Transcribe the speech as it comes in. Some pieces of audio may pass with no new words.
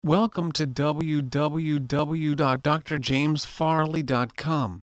Welcome to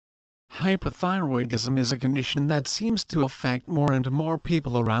www.drjamesfarley.com. Hypothyroidism is a condition that seems to affect more and more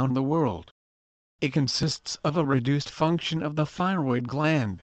people around the world. It consists of a reduced function of the thyroid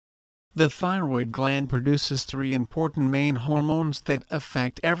gland. The thyroid gland produces three important main hormones that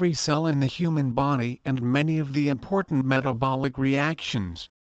affect every cell in the human body and many of the important metabolic reactions.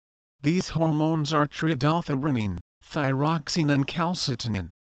 These hormones are tridalthybrin, thyroxine and calcitonin.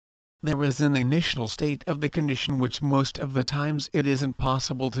 There is an initial state of the condition which most of the times it isn't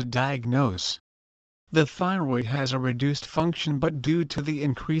possible to diagnose. The thyroid has a reduced function, but due to the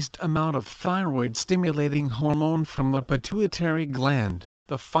increased amount of thyroid-stimulating hormone from the pituitary gland,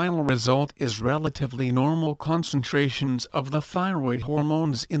 the final result is relatively normal concentrations of the thyroid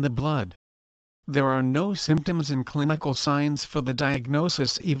hormones in the blood. There are no symptoms and clinical signs for the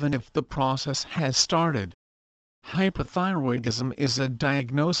diagnosis even if the process has started. Hypothyroidism is a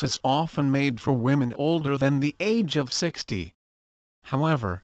diagnosis often made for women older than the age of 60.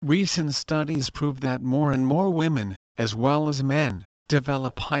 However, recent studies prove that more and more women, as well as men,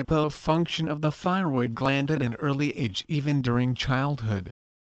 develop hypofunction of the thyroid gland at an early age, even during childhood.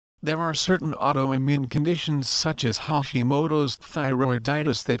 There are certain autoimmune conditions such as Hashimoto's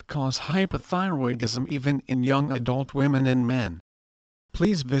thyroiditis that cause hypothyroidism even in young adult women and men.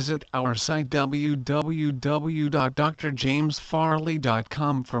 Please visit our site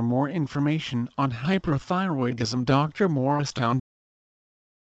www.drjamesfarley.com for more information on hyperthyroidism. Dr. Morristown